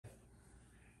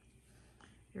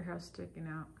Your hair's sticking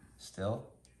out. Still?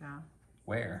 Yeah.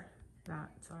 Where?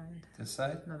 That side. This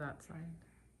side? No, that side.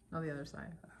 No, the other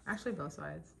side. Actually, both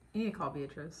sides. You need to call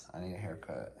Beatrice. I need a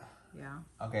haircut. Yeah.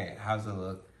 Okay, how's it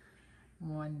look?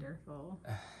 Wonderful.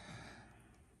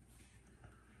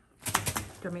 Do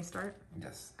you want me to start?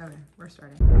 Yes. Okay, we're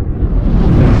starting.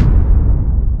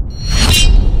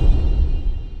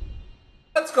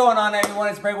 What's going on, everyone?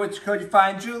 It's Brave with JACOJE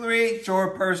Fine Jewelry. It's your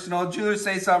personal jeweler.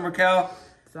 Say something, Raquel.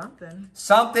 Something.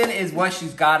 Something is what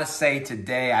she's got to say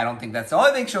today. I don't think that's the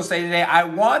only thing she'll say today. I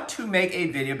want to make a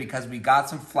video because we got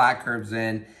some flat curves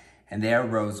in and they're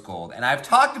rose gold. And I've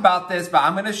talked about this, but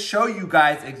I'm going to show you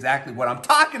guys exactly what I'm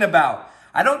talking about.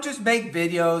 I don't just make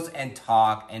videos and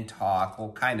talk,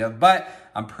 well, kind of, but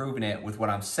I'm proving it with what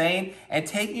I'm saying and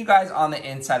taking you guys on the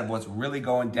inside of what's really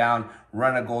going down,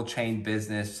 run a gold chain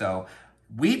business. So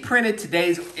we printed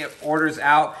today's orders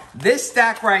out. This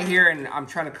stack right here, and I'm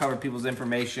trying to cover people's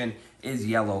information, is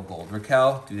yellow gold.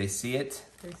 Raquel, do they see it?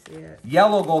 They see it.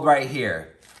 Yellow gold right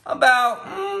here.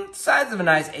 About size of a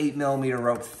nice 8mm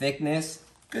rope thickness.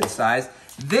 Good size.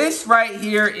 This right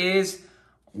here is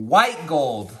white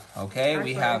gold. Okay,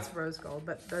 Actually, we have... it's rose gold,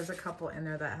 but there's a couple in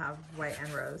there that have white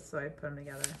and rose, so I put them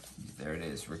together. There it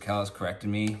is. Raquel has corrected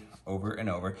me over and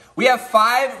over. We have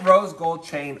 5 rose gold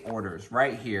chain orders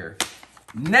right here.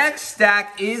 Next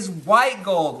stack is white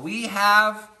gold. We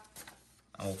have,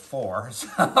 4. So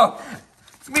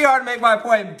it's going to be hard to make my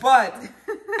point, but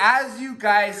as you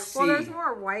guys see. Well, there's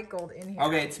more white gold in here.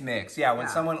 Okay, it's mixed. Yeah, when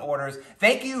someone orders.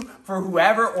 Thank you for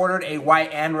whoever ordered a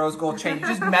white and rose gold chain. You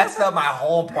just messed up my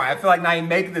whole point. I feel like not even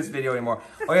making this video anymore.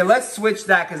 Okay, let's switch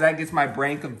that because that gets my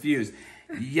brain confused.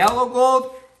 Yellow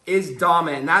gold is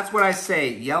dominant. And that's what I say.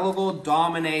 Yellow gold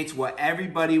dominates what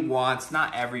everybody wants.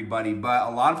 Not everybody, but a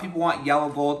lot of people want yellow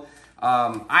gold.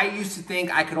 I used to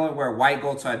think I could only wear white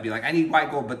gold, so I'd be like, I need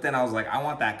white gold. But then I was like, I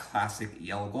want that classic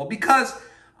yellow gold because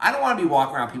I don't want to be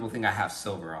walking around people think I have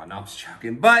silver on. No, I'm just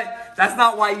joking. But that's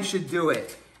not why you should do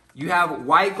it. You have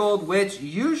white gold, which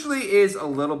usually is a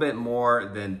little bit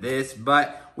more than this,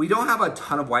 but we don't have a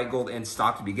ton of white gold in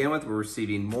stock to begin with. We're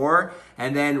receiving more.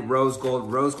 And then rose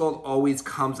gold. Rose gold always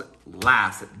comes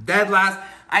last, dead last.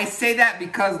 I say that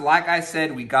because, like I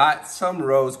said, we got some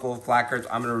rose gold flat curves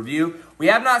I'm going to review. We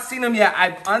have not seen them yet.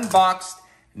 I've unboxed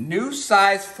new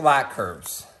size flat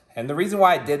curves. And the reason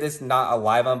why I did this, not a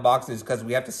live unboxing, is because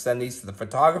we have to send these to the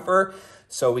photographer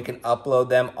so we can upload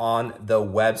them on the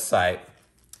website.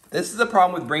 This is the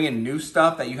problem with bringing new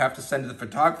stuff that you have to send to the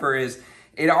photographer is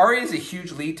it already is a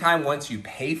huge lead time once you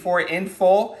pay for it in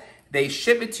full. They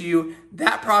ship it to you.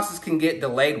 That process can get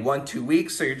delayed 1-2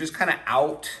 weeks. So you're just kind of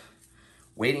out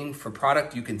waiting for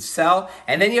product you can sell.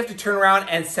 And then you have to turn around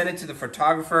and send it to the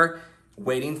photographer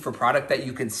waiting for product that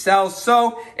you can sell.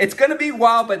 So it's going to be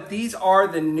wild, but these are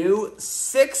the new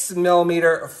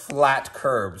 6mm flat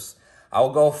curves. I will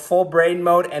go full braid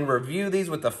mode and review these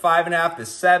with the 5.5, the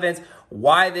 7s,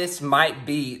 why this might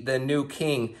be the new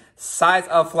king size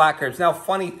of flat curves. Now,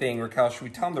 funny thing, Raquel, should we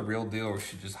tell them the real deal or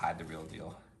should we just hide the real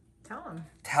deal? Tell them.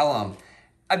 Tell them.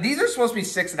 These are supposed to be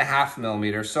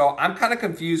 6.5mm, so I'm kind of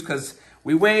confused because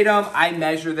we weighed them, I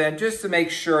measure them just to make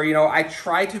sure, you know, I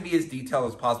try to be as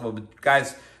detailed as possible, but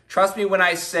guys, trust me when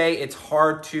I say it's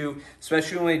hard to,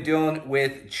 especially when we're dealing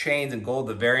with chains and gold,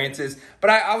 the variances, but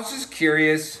I was just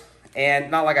curious.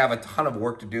 And not like I have a ton of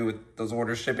work to do with those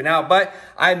orders shipping out, but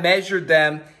I measured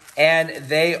them and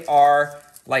they are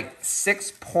like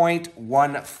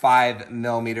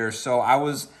 6.15mm. So I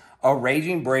was a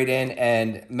raging Braden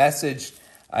and messaged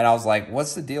and I was like,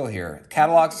 what's the deal here?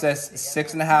 Catalog says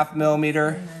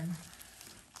 6.5mm,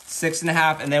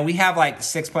 6.5. And then we have like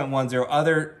 6.10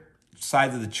 other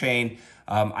sides of the chain.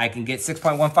 I can get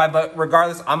 6.15, but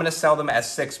regardless, I'm going to sell them as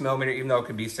 6mm, even though it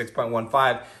could be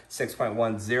 6.15,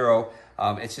 6.10.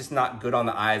 It's just not good on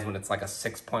the eyes when it's like a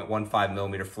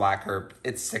 6.15mm flat curve.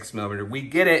 It's 6mm. We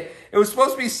get it. It was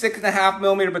supposed to be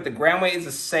 6.5mm, but the gram weight is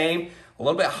the same, a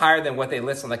little bit higher than what they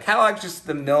list on the catalog, just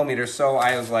the millimeter. So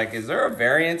I was like, is there a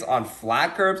variance on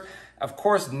flat curves? Of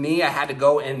course, I had to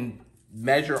go and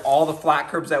measure all the flat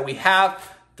curves that we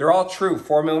have. They're all true.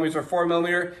 4mm or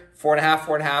 4mm, 4.5,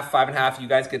 4.5, 5.5. You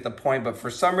guys get the point. But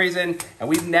for some reason, and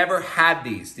we've never had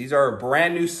these. These are a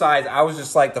brand new size. I was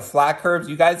just like the flat curves.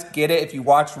 You guys get it if you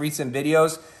watch recent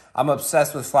videos. I'm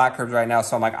obsessed with flat curves right now.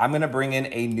 So I'm like, I'm going to bring in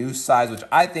a new size, which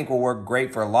I think will work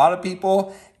great for a lot of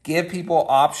people. Give people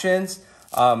options.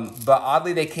 But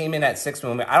oddly, they came in at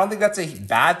 6mm. I don't think that's a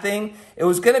bad thing. It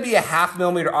was going to be a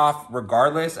 0.5mm off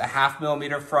regardless. A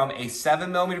 0.5mm from a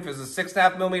 7mm if it was a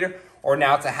 6.5mm. or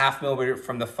now it's a 0.5 millimeter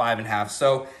from the 5.5.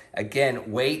 So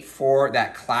again, wait for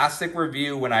that classic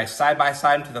review when I side by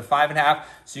side to the 5.5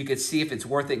 so you can see if it's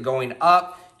worth it going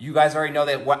up. You guys already know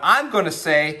that what I'm going to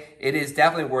say, it is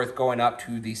definitely worth going up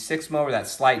to the 6 millimeter, that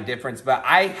slight difference. But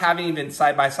I haven't even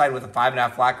side by side with a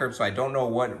 5.5 flat curve, so I don't know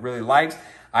what it really likes.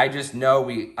 I just know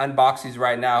we unbox these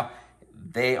right now.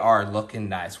 They are looking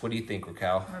nice. What do you think,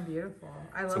 Raquel? They're beautiful.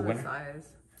 I love the size.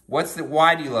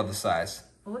 Why do you love the size?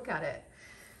 Look at it.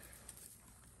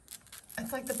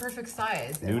 It's like the perfect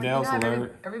size. New nails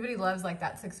alert. Everybody loves like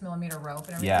that 6 millimeter rope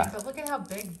and everything, Yeah. but look at how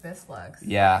big this looks.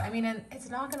 Yeah. I mean, and it's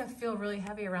not gonna feel really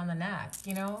heavy around the neck,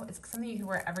 you know? It's something you can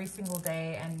wear every single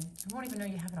day and you won't even know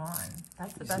you have it on.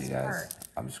 That's the best part.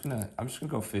 I'm just gonna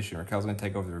go fishing. Raquel's gonna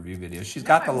take over the review video. She's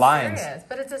got the lines. Serious,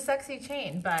 but it's a sexy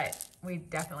chain, but we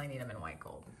definitely need them in white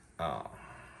gold. Oh.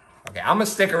 Okay, I'm gonna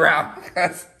stick around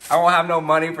because I won't have no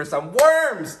money for some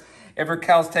worms. If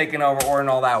Raquel's taking over, ordering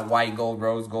all that white gold,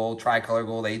 rose gold, tricolor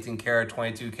gold, 18 karat,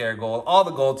 22 karat gold, all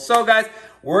the gold. So guys,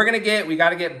 we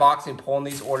got to get boxing pulling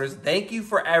these orders. Thank you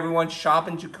for everyone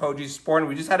shopping JACOJE, supporting.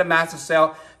 We just had a massive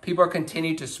sale. People are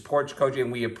continuing to support JACOJE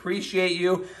and we appreciate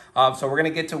you. So we're going to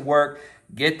get to work,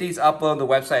 get these uploaded on the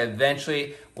website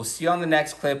eventually. We'll see you on the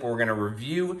next clip where we're going to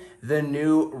review the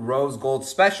new rose gold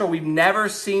special. We've never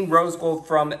seen rose gold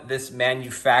from this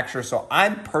manufacturer. So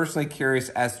I'm personally curious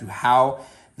as to how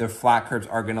the flat curves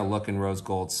are going to look in rose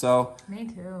gold. So me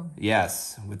too.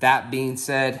 Yes. With that being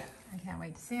said, I can't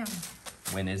wait to see them.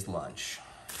 When is lunch?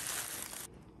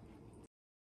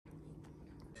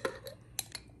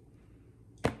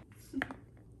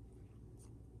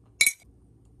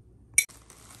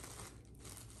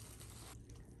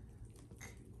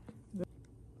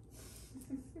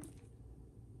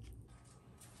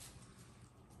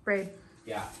 Braid.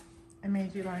 Yeah. I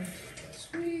made you lunch.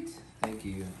 Sweet. Thank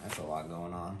you. That's a lot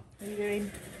going on. What are you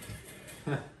doing?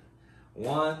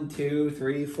 1, 2,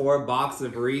 3, 4 boxes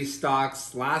of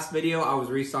restocks. Last video, I was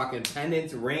restocking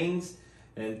pendants, rings,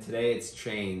 and today it's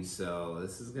chains. So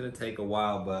this is gonna take a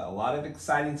while, but a lot of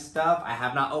exciting stuff. I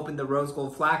have not opened the rose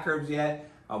gold flat curves yet.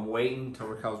 I'm waiting until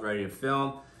Raquel's ready to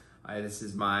film. This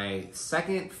is my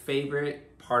second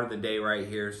favorite part of the day right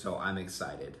here, so I'm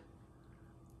excited.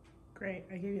 Great.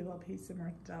 I gave you a little piece of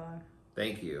mortadella.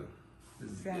 Thank you.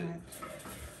 This is Sandwich.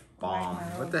 bomb.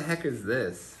 What the heck is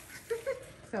this?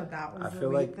 So that was I the feel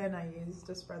wheat like- thin I used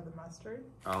to spread the mustard.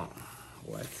 Oh,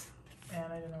 what?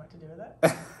 And I didn't know what to do with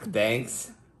it.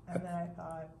 Thanks. And then I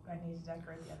thought I need to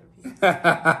decorate the other piece. So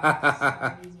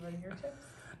I used one of your tips.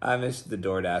 I missed the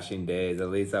door dashing days. At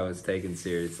least I was taken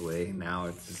seriously. Now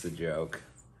it's just a joke.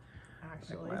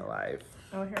 Actually. Like my life.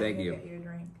 Oh, here, Thank let me you. get you a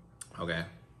drink. Okay.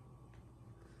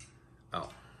 Oh,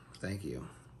 thank you.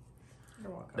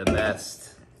 You're welcome. The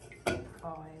best.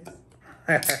 Always.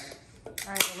 All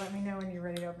right, well, let me know when you're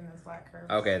ready to open those flat curves.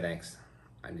 Okay, thanks.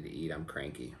 I need to eat. I'm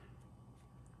cranky.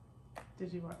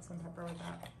 Did you want some pepper with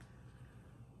that?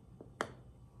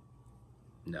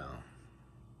 No,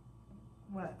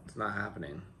 What? it's not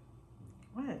happening.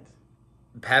 What?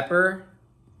 Pepper?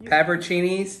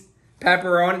 Pepperoncinis?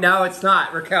 Pepperoni? No, it's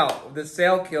not. Raquel, the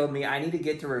sale killed me. I need to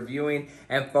get to reviewing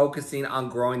and focusing on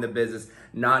growing the business,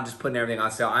 not just putting everything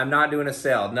on sale. I'm not doing a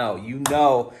sale. No, you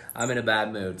know I'm in a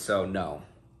bad mood, so no.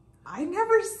 I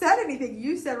never said anything.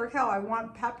 You said, Raquel, I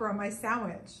want pepper on my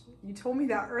sandwich. You told me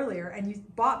that earlier, and you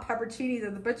bought pepperoncinis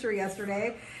at the butcher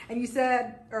yesterday, and you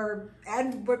said,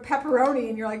 and with pepperoni,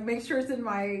 and you're like, make sure it's in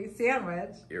my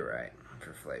sandwich. You're right,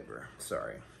 for flavor.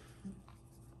 Sorry.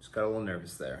 Just got a little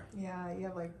nervous there. Yeah, you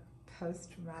have like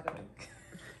post-traumatic.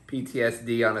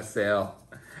 PTSD on a sale.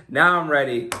 Now I'm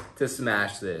ready to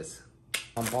smash this.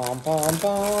 Bom, bom, bom,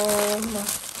 bom.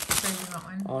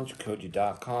 On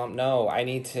JACOJE.com. No, I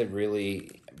need to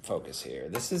really focus here.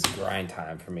 This is grind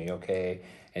time for me, okay?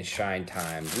 And shine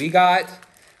time. We got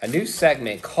a new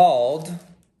segment called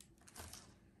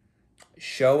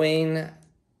Showing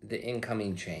the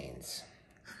Incoming Chains.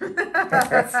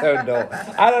 That's so dull.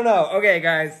 I don't know. Okay,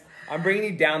 guys. I'm bringing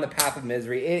you down the path of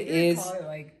misery. It is... Call it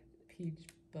like peach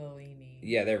Bellini.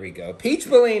 Yeah, there we go. Peach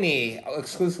Bellini,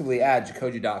 exclusively at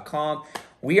JACOJE.com.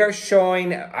 We are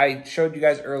showing, I showed you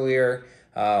guys earlier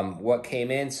what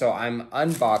came in, so I'm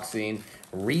unboxing,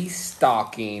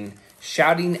 restocking,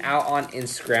 shouting out on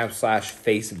Instagram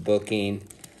 /Facebooking.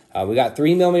 We got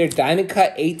 3mm diamond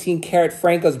cut 18 karat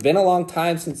Francos. Been a long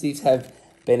time since these have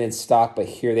been in stock, but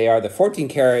here they are. The 14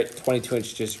 karat 22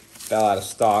 inch just fell out of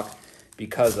stock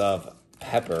because of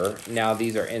pepper. Now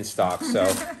these are in stock, so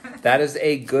that is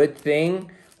a good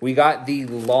thing. We got the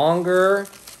longer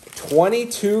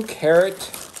 22 karat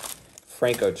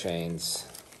Franco chains.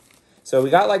 So we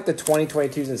got like the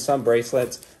 2022s and some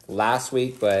bracelets, last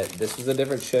week, but this was a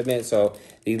different shipment. So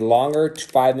the longer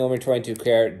 5mm 22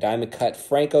 karat diamond cut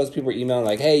Francos, people were emailing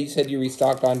like, hey, you said you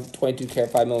restocked on 22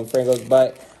 karat 5mm Francos,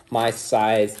 but my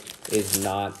size is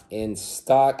not in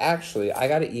stock. Actually, I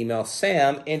got to email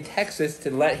Sam in Texas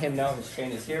to let him know his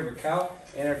chain is here. Raquel,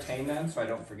 entertain them so I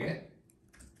don't forget.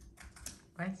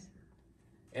 What?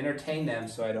 Entertain them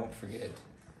so I don't forget.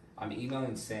 I'm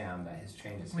emailing Sam that his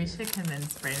chain is We here. should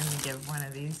convince Brandon to give one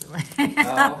of these away.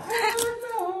 No.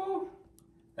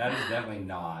 That is definitely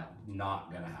not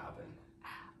gonna happen.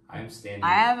 I'm standing.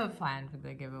 I have a plan for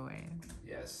the giveaway.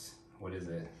 Yes. What is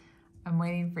it? I'm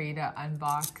waiting for you to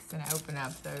unbox and open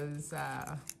up those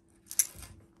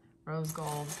rose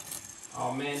gold.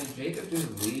 Oh man, did Jacob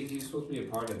just leave? He's supposed to be a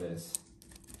part of this.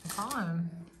 Call him.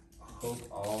 Hope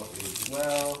all is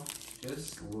well.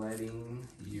 Just letting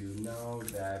you know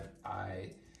that I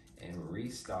am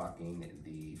restocking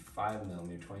the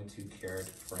 5mm 22 karat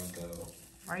Franco.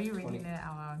 Why are you reading it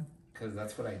out loud? Because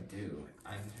that's what I do.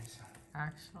 I'm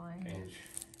Actually.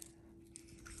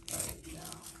 right now.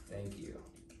 Thank you.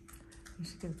 You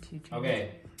should give 2 chains.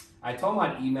 Okay. I told him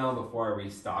I'd email him before I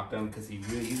restocked him because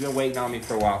he's been waiting on me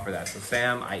for a while for that. So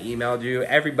Sam, I emailed you.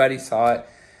 Everybody saw it.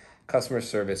 Customer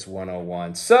Service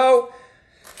 101. So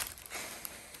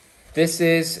this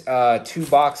is 2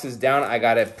 boxes down. I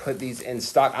got to put these in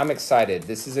stock. I'm excited.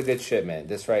 This is a good shipment.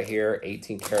 This right here,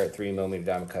 18 karat 3mm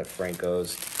diamond cut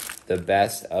Francos. The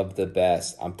best of the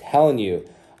best. I'm telling you,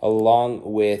 along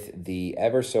with the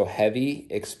ever so heavy,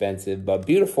 expensive, but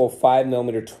beautiful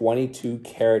 5mm 22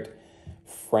 karat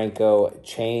Franco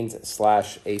chains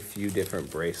 / a few different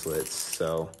bracelets.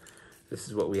 So this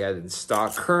is what we have in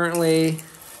stock currently.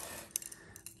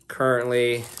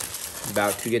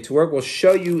 About to get to work. We'll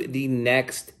show you the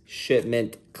next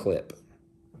shipment clip.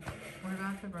 What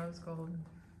about the rose gold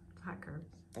placards?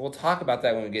 We'll talk about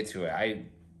that when we get to it.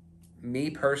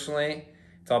 Me personally,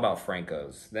 it's all about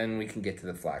Francos. Then we can get to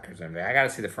the flackers. I got to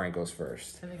see the Francos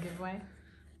first. And the giveaway?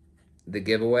 The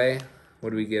giveaway?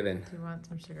 What are we giving? Do you want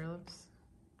some sugar lips?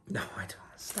 No, I don't.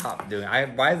 Stop doing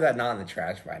it. Why is that not in the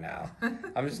trash by now?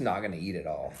 I'm just not going to eat it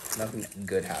all. Nothing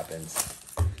good happens.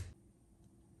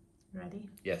 Ready?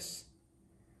 Yes.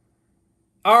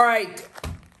 All right.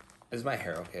 Is my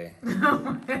hair okay?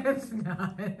 No, it's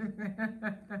not.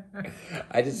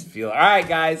 I just feel... All right,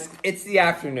 guys. It's the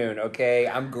afternoon, okay?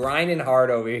 I'm grinding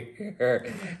hard over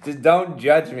here. Just don't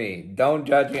judge me. Don't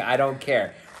judge me. I don't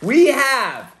care. We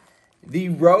have the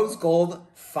rose gold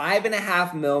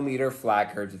 5.5mm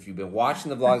flat curves. If you've been watching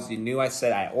the vlogs, you knew I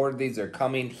said I ordered these. They're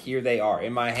coming. Here they are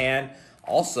in my hand.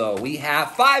 Also, we have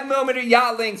 5mm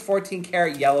Yacht Links 14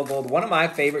 karat yellow gold. One of my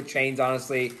favorite chains,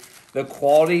 honestly. The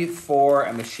quality for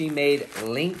a machine-made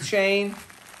link chain.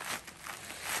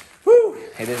 Whew,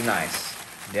 it is nice.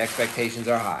 The expectations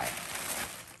are high.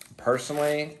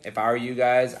 Personally, if I were you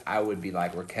guys, I would be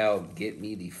like, Raquel, get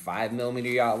me the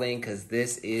 5mm Yacht Link because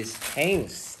this is chain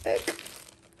sick.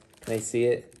 Can they see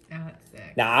it? That's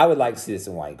sick. Now, I would like to see this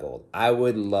in white gold. I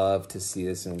would love to see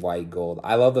this in white gold.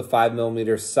 I love the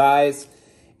 5mm size.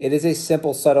 It is a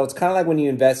simple, subtle. It's kind of like when you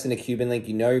invest in a Cuban link.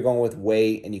 You know you're going with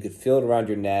weight, and you could feel it around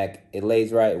your neck. It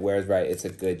lays right. It wears right. It's a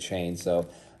good chain. So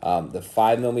the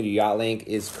 5mm Yacht Link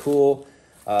is cool.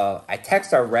 I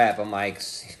text our rep. I'm like,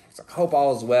 hope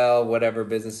all is well. Whatever,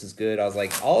 business is good. I was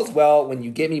like, all is well when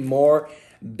you get me more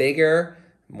bigger.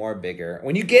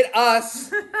 When you get us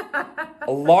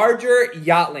larger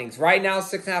yacht links. Right now,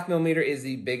 6.5mm is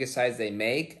the biggest size they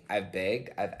make. I've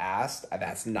begged, I've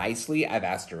asked nicely, I've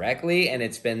asked directly, and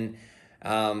it's been,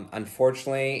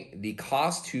 unfortunately, the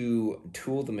cost to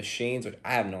tool the machines, which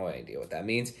I have no idea what that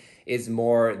means, is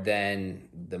more than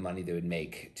the money they would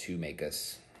make to make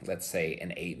us, let's say,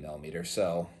 an 8mm.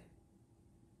 So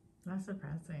That's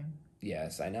depressing.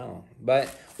 yes, I know. But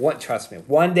trust me,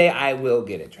 one day I will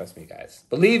get it. Trust me, guys.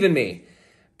 Believe in me.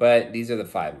 But these are the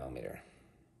 5mm.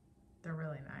 They're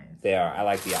really nice. They are. I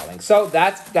like the outlink. So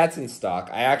that's in stock.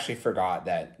 I actually forgot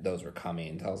that those were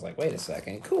coming. I was like, wait a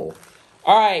second. Cool.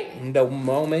 All right. The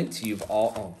moment you've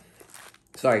all... Oh,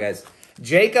 sorry, guys.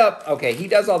 Jacob, okay, he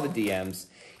does all the DMs.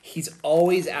 He's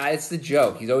always... It's the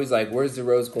joke. He's always like, where's the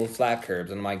rose gold flat curves?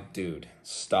 And I'm like, dude,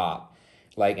 stop.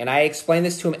 Like, and I explain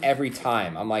this to him every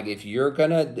time. I'm like, if you're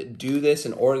going to do this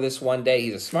and order this one day,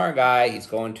 he's a smart guy. He's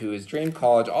going to his dream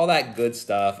college, all that good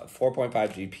stuff, 4.5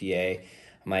 GPA.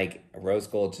 I'm like, rose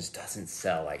gold just doesn't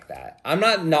sell like that. I'm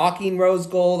not knocking rose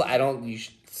gold.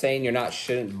 Saying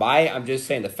shouldn't buy it. I'm just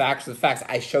saying the facts are the facts.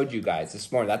 I showed you guys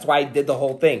this morning. That's why I did the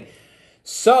whole thing.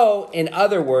 So, in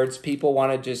other words, people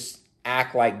want to just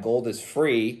act like gold is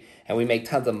free and we make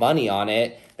tons of money on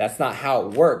it. That's not how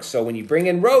it works. So when you bring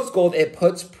in rose gold, it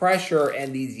puts pressure,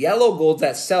 and these yellow golds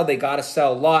that sell, they got to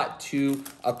sell a lot to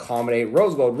accommodate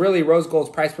rose gold. Really, rose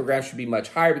gold's price per gram should be much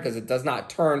higher because it does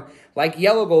not turn like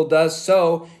yellow gold does.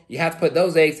 So you have to put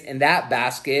those eggs in that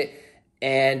basket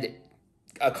and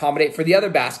accommodate for the other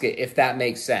basket, if that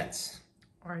makes sense.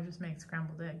 Or just make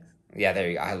scrambled eggs. Yeah, there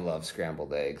you go. I love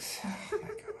scrambled eggs. Oh my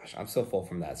gosh, I'm so full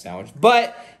from that sandwich.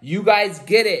 But you guys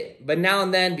get it. But now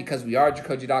and then, because we are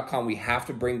JACOJE.com, we have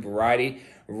to bring variety.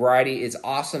 Variety is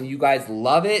awesome. You guys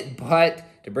love it. But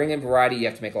to bring in variety, you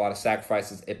have to make a lot of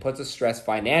sacrifices. It puts us stressed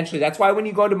financially. That's why when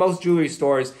you go to most jewelry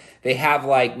stores, they have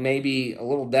like maybe a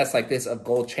little desk like this of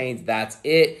gold chains. That's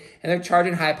it. And they're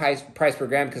charging high price per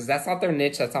gram because that's not their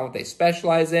niche. That's not what they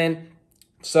specialize in.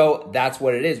 So that's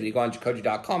what it is. When you go on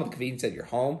JACOJE.com, with the convenience at your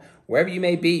home, wherever you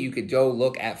may be, you could go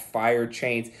look at fire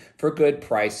chains for good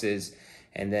prices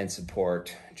and then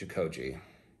support JACOJE.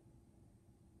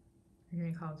 You're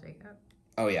going to call Jacob?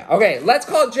 Oh, yeah. Okay, let's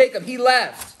call Jacob. He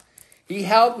left. He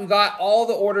helped. We got all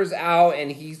the orders out,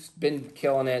 and he's been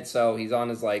killing it. So he's on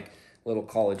his, like, little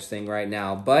college thing right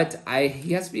now. But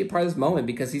he has to be a part of this moment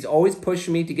because he's always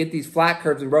pushing me to get these flat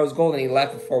curves and rose gold, and he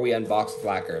left before we unboxed the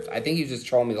flat curves. I think he was just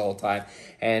trolling me the whole time,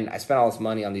 and I spent all this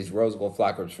money on these rose gold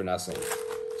flat curves for nothing.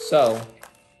 So.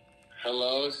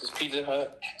 Hello, this is Pizza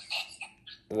Hut.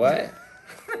 What?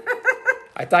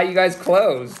 I thought you guys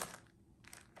closed.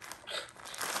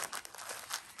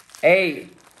 Hey,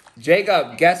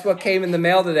 Jacob, guess what came in the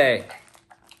mail today?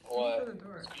 What?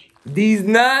 These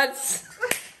nuts.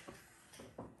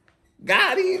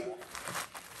 Got him.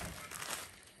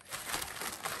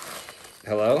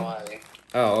 Hello? Why?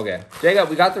 Oh, okay. Jacob,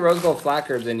 we got the rose gold flat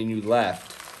curves in and you left.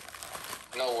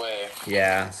 No way.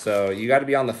 Yeah, so you got to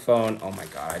be on the phone. Oh my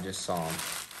God, I just saw him.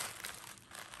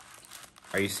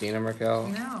 Are you seeing them, Raquel?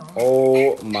 No.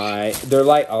 Oh my, they're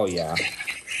like, oh yeah.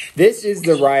 This is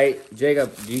the right,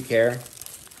 Jacob, do you care?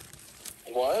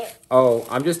 What? Oh,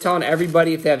 I'm just telling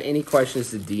everybody if they have any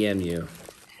questions to DM you.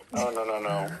 Oh,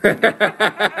 no.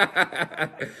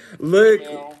 Look,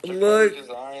 Email, look.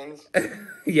 Designs.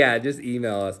 Yeah, just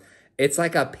email us. It's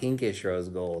like a pinkish rose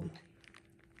gold.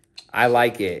 I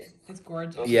like it. It's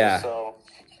gorgeous. Those Yeah. So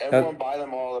everyone buy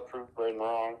them all to prove right and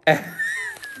wrong.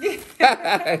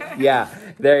 Yeah,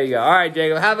 there you go. All right,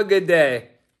 Jacob, have a good day.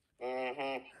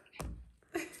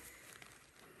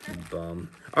 Bum.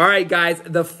 All right, guys,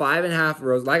 the 5.5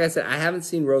 rose. Like I said, I haven't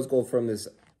seen rose gold from this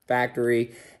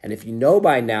factory. And if you know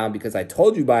by now, because I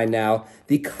told you by now,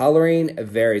 the coloring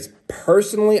varies.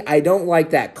 Personally, I don't like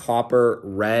that copper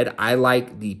red. I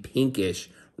like the pinkish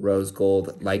rose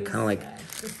gold, like kind of like,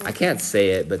 I can't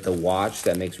say it, but the watch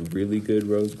that makes really good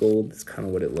rose gold is kind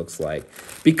of what it looks like.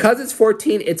 Because it's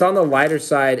 14, it's on the lighter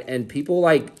side, and people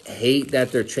like hate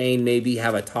that their chain maybe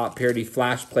have a top purity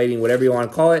flash plating, whatever you want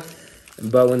to call it.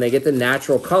 But when they get the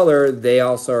natural color, they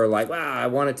also are like, wow, I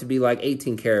want it to be like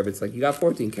 18 karat. It's like, you got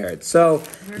 14 karat. So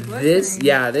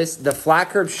the flat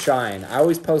curves shine. I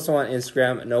always post them on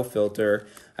Instagram, no filter.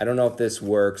 I don't know if this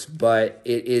works, but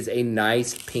it is a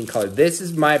nice pink color. This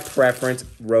is my preference,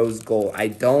 rose gold. I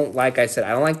don't like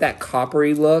that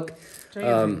coppery look.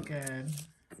 Jacob did good.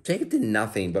 Jacob did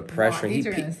nothing but pressure. These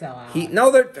are gonna sell out.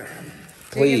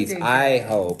 Please, I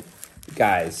hope.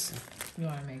 Guys. You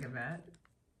want to make a bet?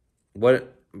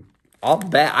 What? I'll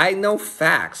bet. I know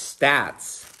facts,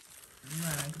 stats. You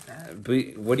want to make a bet?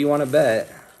 But what do you want to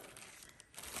bet?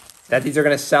 That these are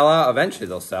going to sell out? Eventually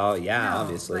they'll sell. Yeah, No,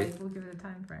 obviously. Like, we'll give it a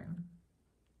time frame.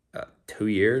 2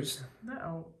 years?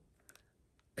 No.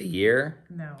 A year?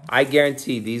 No. I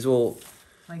guarantee these will...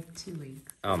 Like 2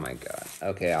 weeks. Oh my God.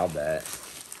 Okay, I'll bet.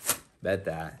 Bet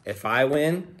that. If I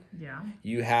win, Yeah.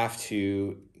 you have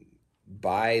to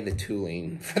buy the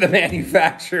tooling for the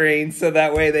manufacturing so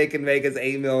that way they can make us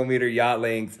 8mm yacht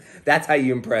links. That's how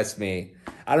you impress me.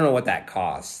 I don't know what that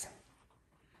costs,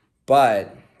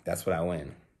 but that's what I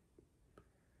win.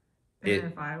 And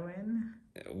if I win?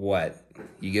 What?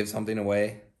 You give something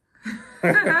away? We've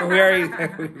come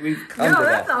to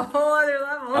That's that. a whole other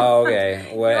level. Oh, okay.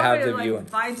 What You want me happens to, if you...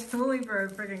 buy tooling for a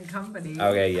freaking company?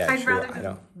 Okay, yeah, I'd true. rather I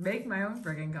know. make my own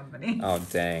freaking company. Oh,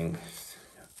 dang.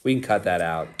 We can cut that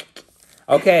out.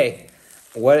 Okay.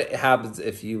 What happens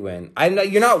if you win? I know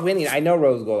you're not winning. I know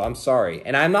rose gold. I'm sorry.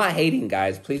 And I'm not hating,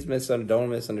 guys. Please don't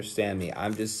misunderstand me.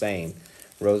 I'm just saying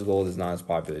rose gold is not as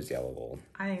popular as yellow gold.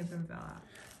 I think it's going to sell out.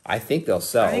 I think they'll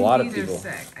sell. I think a lot of these are people.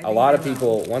 sick. I A think lot they of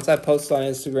people. Once I post on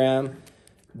Instagram,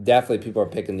 definitely people are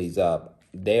picking these up.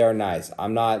 They are nice.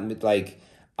 I'm not like,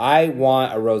 I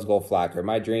want a rose gold flat curve.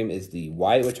 My dream is the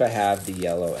white, which I have, the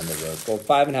yellow, and the rose gold.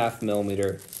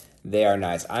 5.5mm. They are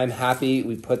nice. I'm happy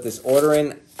we put this order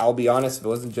in. I'll be honest, if it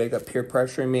wasn't Jacob peer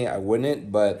pressuring me, I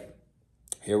wouldn't. But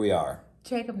here we are.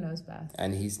 Jacob knows best.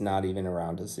 And he's not even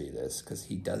around to see this because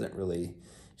he doesn't really,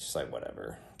 he's just like,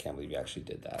 whatever. Can't believe you actually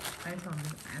did that. I told him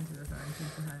to answer the phone.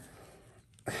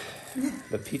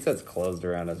 The pizza's closed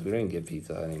around us. We don't even get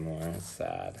pizza anymore. It's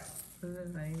sad.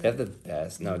 They have the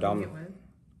best. No, don't.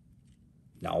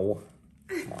 No.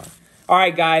 Come on. All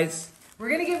right, guys. We're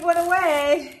going to give one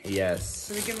away. Yes.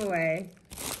 For the giveaway.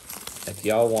 If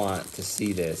y'all want to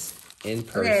see this in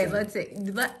person. Okay, let's see.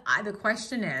 The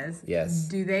question is, yes,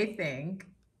 do they think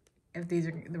if these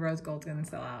are the rose gold's going to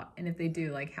sell out? And if they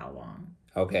do, like how long?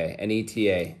 Okay, an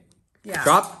ETA. Yeah.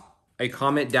 Drop a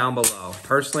comment down below.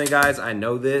 Personally, guys, I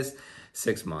know this,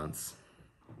 6 months.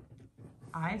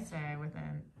 I say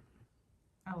within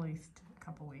at least a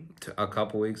couple weeks. A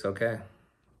couple weeks, okay.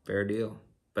 Fair deal.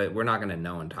 But we're not going to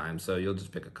know in time, so you'll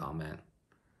just pick a comment.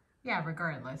 Yeah,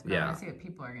 regardless. But I want to see what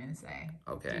people are going to say.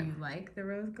 Okay. Do you like the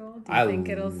rose gold? Do you think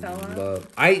it'll sell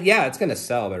out? Yeah, it's going to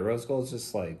sell, but rose gold's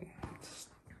just like,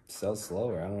 sells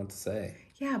slower. I don't know what to say.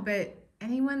 Yeah, but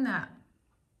anyone that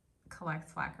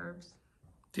collects flat curves.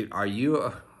 Dude, are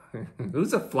you...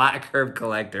 Who's a flat curve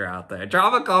collector out there?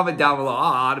 Drop a comment down below.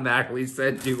 I'll automatically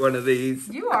send you one of these.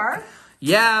 You are.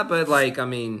 Yeah, but like, I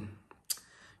mean,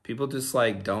 people just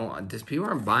like people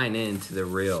aren't buying into the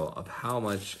real of how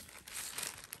much.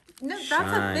 No, that's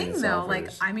the thing though.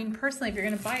 Like, I mean, personally, if you're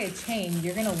gonna buy a chain,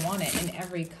 you're gonna want it in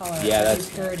every color, every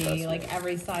purity, like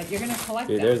every size. You're gonna collect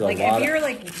them. Like, if you're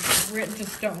like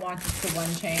just don't want just the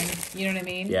one chain, you know what I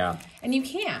mean? Yeah. And you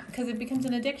can't because it becomes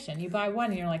an addiction. You buy one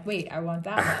and you're like, wait, I want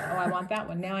that one. Oh, I want that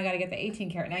one. Now I gotta get the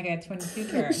 18 karat. Now I got 22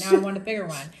 karat. Now I want a bigger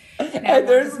one. And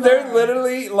there's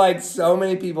literally like so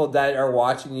many people that are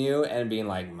watching you and being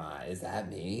like, "Ma, is that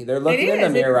me?" They're looking in the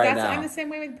mirror right now. I'm the same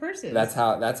way with purses. That's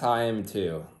how I am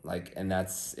too. Like, and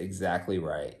that's exactly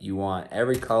right. You want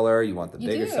every color. You want the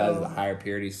bigger size, the higher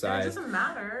purity size. It doesn't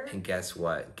matter. And guess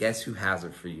what? Guess who has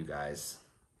it for you guys?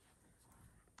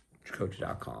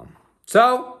 JACOJE.com.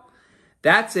 So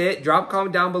that's it. Drop a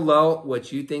comment down below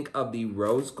what you think of the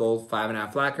rose gold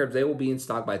 5.5 flat curves. They will be in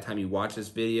stock by the time you watch this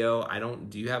video.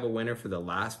 Do you have a winner for the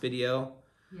last video?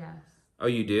 Yes. Oh,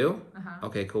 you do? Uh-huh.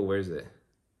 Okay, cool. Where's it?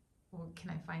 Well, can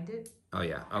I find it? Oh,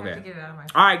 yeah. I Okay. have to get it out of my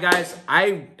phone. All right, guys.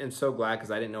 I am so glad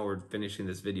because I didn't know we're finishing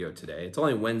this video today. It's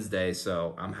only Wednesday,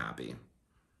 so I'm happy.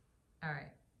 All right.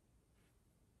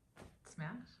 Smash?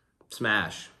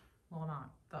 Smash. Well, not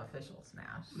the official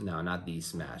smash. No, not the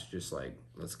smash. Just like,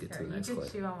 let's get to the next clip. You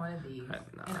just chew on one of these.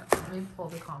 No. Let me pull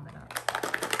the comment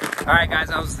up. All right, guys,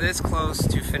 I was this close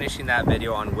to finishing that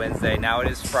video on Wednesday. Now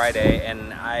it is Friday,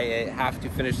 and I have to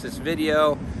finish this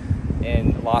video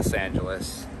in Los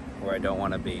Angeles, where I don't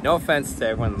want to be. No offense to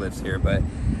everyone that lives here, but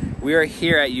we are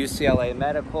here at UCLA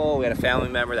Medical. We had a family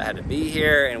member that had to be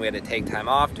here, and we had to take time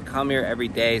off to come here every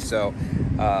day. So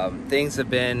things have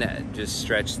been just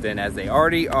stretched thin as they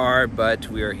already are, but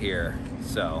we are here.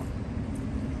 So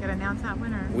gotta announce that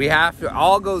winner. we have to,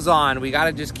 all goes on. We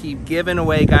gotta just keep giving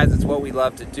away, guys. It's what we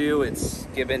love to do. It's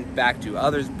giving back to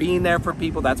others, being there for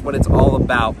people. That's what it's all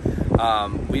about.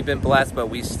 We've been blessed, but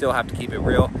we still have to keep it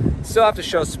real. Still have to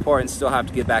show support and still have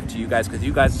to give back to you guys because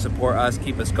you guys support us,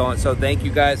 keep us going. So thank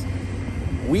you guys.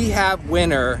 We have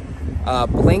winner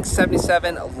Blink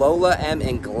 77 Lola M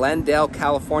in Glendale,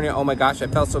 California. Oh my gosh, I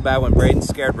felt so bad when Braden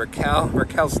scared Raquel.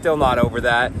 Raquel's still not over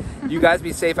that. You guys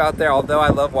be safe out there. Although I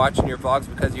love watching your vlogs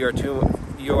because you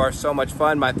are so much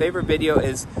fun. My favorite video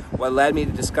is what led me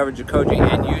to discover JACOJE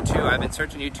and YouTube. I've been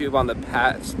searching YouTube on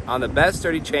the best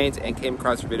sturdy chains and came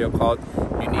across a video called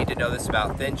 "You Need to Know This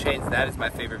About Thin Chains." That is my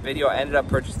favorite video. I ended up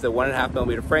purchasing the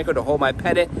 1.5mm Franco to hold my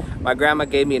pendant my grandma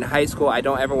gave me in high school. I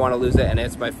don't ever want to lose it, and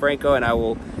it's my Franco, and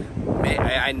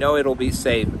I know it'll be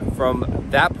safe. From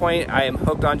that point, I am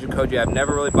hooked on JACOJE. I've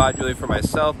never really bought jewelry for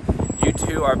myself. You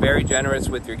two are very generous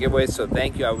with your giveaways, so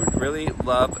thank you. I would really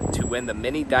love to win the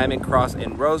mini diamond cross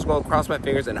in rose gold. Cross my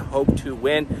fingers and hope to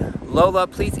win. Lola,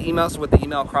 please email us with the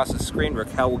email across the screen.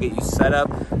 Raquel will get you set up.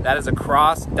 That is a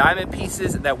cross. Diamond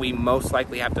pieces that we most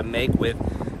likely have to make with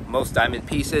most diamond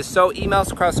pieces. So email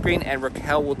us across the screen and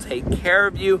Raquel will take care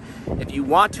of you. If you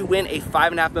want to win a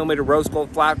 5.5mm rose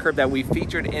gold flat curve that we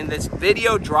featured in this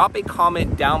video, drop a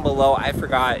comment down below. I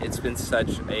forgot, it's been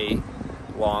such a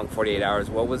long 48 hours.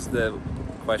 What was the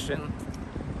question?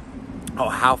 Oh,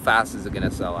 how fast is it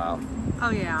gonna sell out?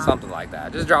 Oh yeah. Something like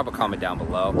that. Just drop a comment down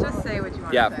below. Just say what you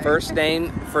want Yeah, to say. first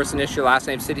name, first initial, last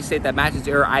name, city, state that matches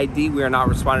your ID. We are not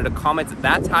responding to comments.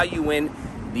 That's how you win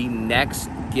the next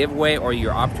giveaway or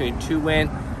your opportunity to win.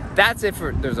 That's it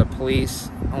for, there's a police.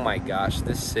 Oh my gosh,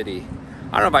 this city.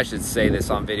 I don't know if I should say this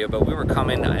on video, but we were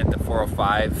coming at the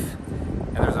 405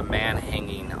 and there's a man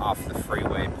hanging off the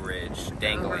freeway bridge,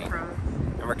 dangling.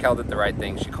 And Raquel did the right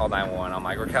thing. She called 911. I'm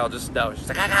like, Raquel, just know. She's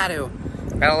like, I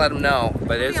gotta let them know.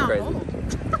 But it is crazy.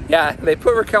 Yeah, they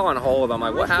put Raquel on hold. I'm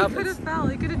like, what happened? He could have fell.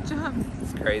 He could have jumped.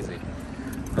 It's crazy.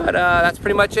 But that's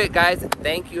pretty much it, guys.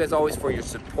 Thank you as always for your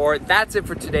support. That's it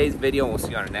for today's video, and we'll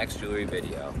see you on our next jewelry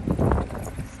video.